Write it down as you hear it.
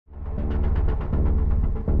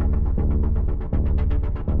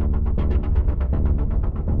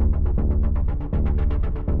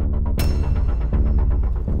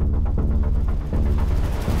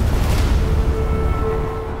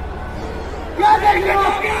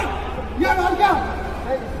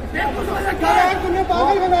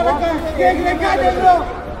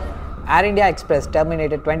Air India Express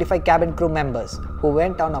terminated 25 cabin crew members who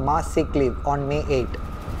went on a mass sick leave on May 8.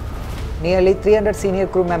 Nearly 300 senior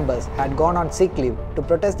crew members had gone on sick leave to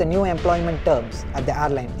protest the new employment terms at the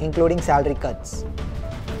airline, including salary cuts.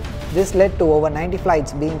 This led to over 90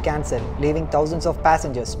 flights being cancelled, leaving thousands of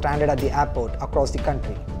passengers stranded at the airport across the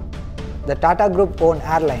country. The Tata Group-owned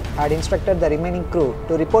airline had instructed the remaining crew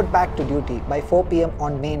to report back to duty by 4 p.m.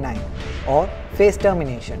 on May 9 or face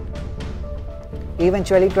termination.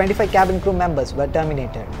 Eventually, 25 cabin crew members were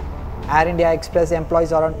terminated. Air India Express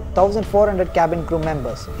employs around 1,400 cabin crew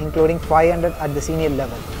members, including 500 at the senior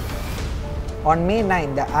level. On May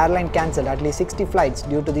 9, the airline cancelled at least 60 flights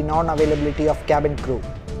due to the non-availability of cabin crew.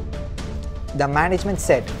 The management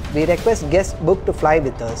said, "We request guests book to fly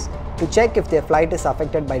with us to check if their flight is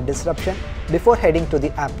affected by disruption before heading to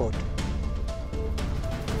the airport."